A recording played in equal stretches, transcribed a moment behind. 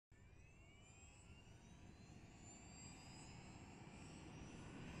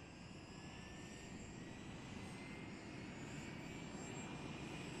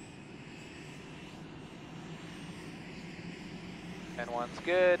N1's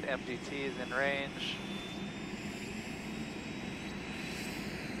good, MDT is in range.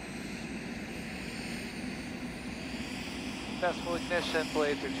 Successful ignition,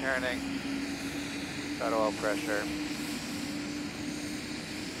 blades are turning. Got oil pressure.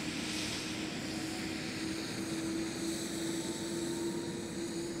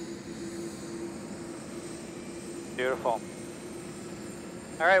 Beautiful.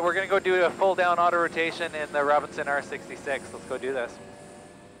 All right, we're gonna go do a full down auto rotation in the Robinson R66. Let's go do this.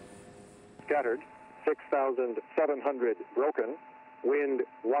 Scattered, 6,700 broken, wind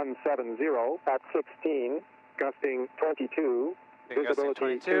 170 at 16, gusting 22, visibility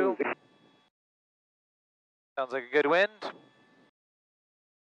 22. Sounds like a good wind.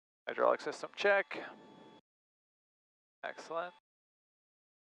 Hydraulic system check. Excellent.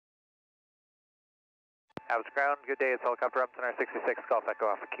 House ground, good day, it's helicopter Robinson R66, Golf Echo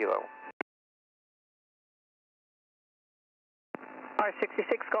Alpha Kilo.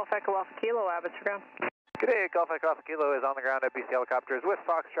 R66 Golf Echo Alpha Kilo, Abbott's ground. Good day, Golf Echo Alpha Kilo is on the ground at BC Helicopters with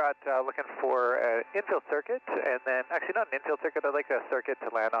Foxtrot, looking for an infield circuit, and then, actually not an infield circuit, I'd like a circuit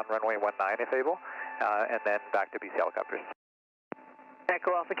to land on runway 19 if able, and then back to BC Helicopters.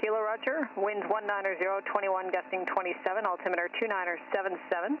 Echo Alpha Kilo, roger. Winds 190, 21, gusting 27, altimeter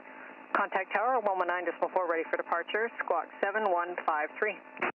 2977. Contact tower 119.4, ready for departure, squawk 7153.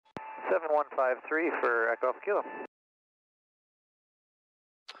 7153 for Echo Alpha Kilo.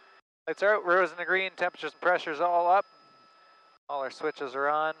 Lights are out, rose in the green, temperatures and pressures all up. All our switches are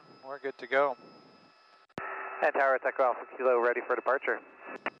on, we're good to go. And tower, it's Echo Alpha Kilo, ready for departure.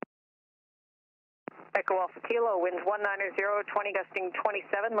 Echo Alpha Kilo, winds 190, 20, gusting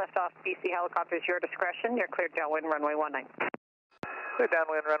 27, lift off BC Helicopters, your discretion, you're cleared downwind runway 19. Clear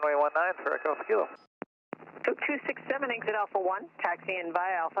downwind runway 19 for Echo Alpha Kilo. 267, exit Alpha 1, taxi in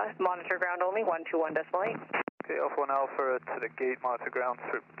via Alpha, monitor ground only, 121.8. Okay, Alpha 1 Alpha to the gate, monitor ground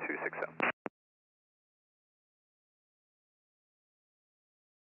for 267.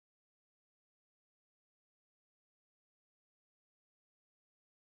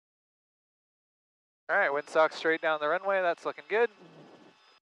 All right, windsock straight down the runway, that's looking good.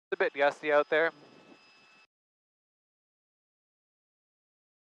 It's a bit gusty out there.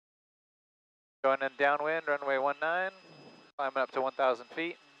 Going in downwind, runway 19, climbing up to 1,000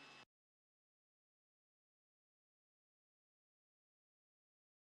 feet.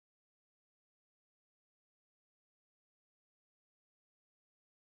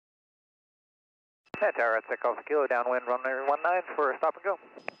 Yeah, tower at Echo Alpha Kilo, downwind, runway 19 for stop and go.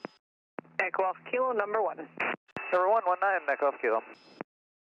 Echo Alpha Kilo, number 1. Number 119, Echo Alpha Kilo.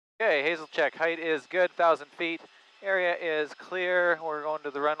 Okay, Hazel check, height is good, 1,000 feet. Area is clear, we're going to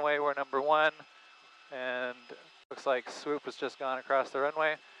the runway, we're number 1. And looks like swoop has just gone across the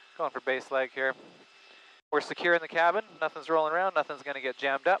runway. Going for base leg here. We're secure in the cabin, nothing's rolling around, nothing's gonna get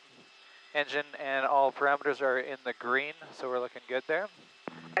jammed up. Engine and all parameters are in the green, so we're looking good there.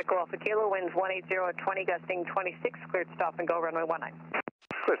 Echo Alpha Kilo, winds 180, 20, gusting 26, cleared stop and go runway 19.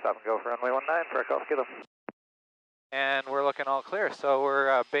 Clear stop and go for runway 19 for Echo Alpha Kilo. And we're looking all clear, so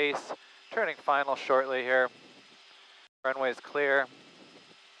we're base turning final shortly here. Runway's clear,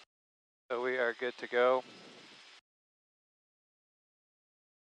 so we are good to go.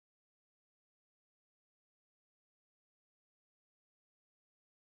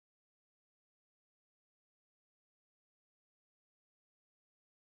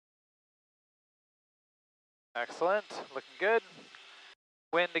 Excellent, looking good.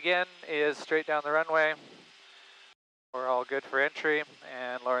 Wind again is straight down the runway. We're all good for entry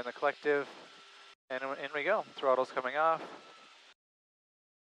and lowering the collective. And in we go, throttle's coming off.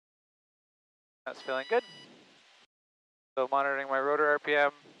 That's feeling good. So monitoring my rotor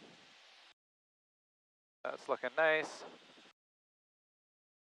RPM. That's looking nice.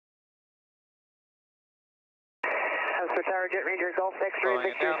 Hamster Tower, Jet Ranger Golf X-ray, Slowing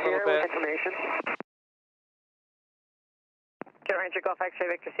it down a little bit. information. Jet Ranger Golf X-ray,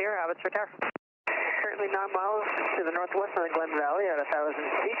 Victor Sierra, Abbott's Tower. Currently 9 miles to the northwest of the Glen Valley at 1,000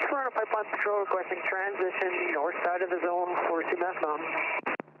 feet. Current pipeline patrol requesting transition north side of the zone for Sumas Mountain.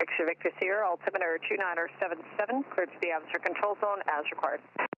 X-ray, Victor Sierra, altimeter 2977, cleared to the atmosphere control zone as required.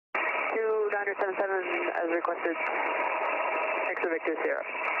 2977 as requested. X-ray, Victor Sierra.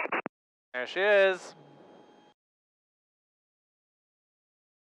 There she is.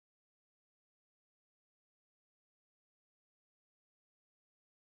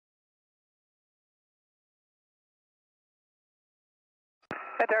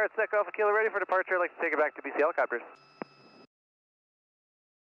 Hey, Tower, it's Echo Alpha Kilo, ready for departure. I'd like to take it back to BC Helicopters.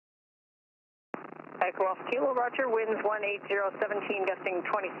 Echo Alpha Kilo, roger, winds 180, 17, gusting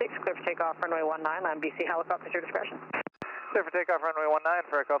 26, clear for takeoff, runway 19, land BC Helicopters, your discretion. Clear for takeoff, runway 19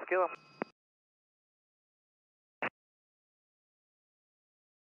 for Echo Alpha Kilo.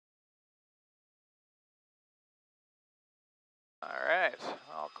 All right,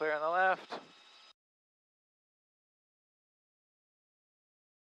 all clear on the left.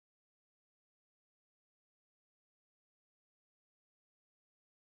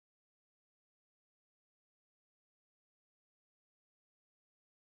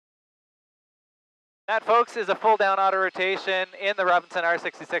 That, folks, is a full down auto rotation in the Robinson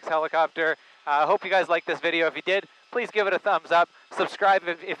R66 helicopter. I hope you guys liked this video. If you did, please give it a thumbs up. Subscribe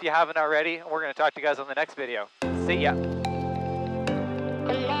if you haven't already. We're going to talk to you guys on the next video. See ya.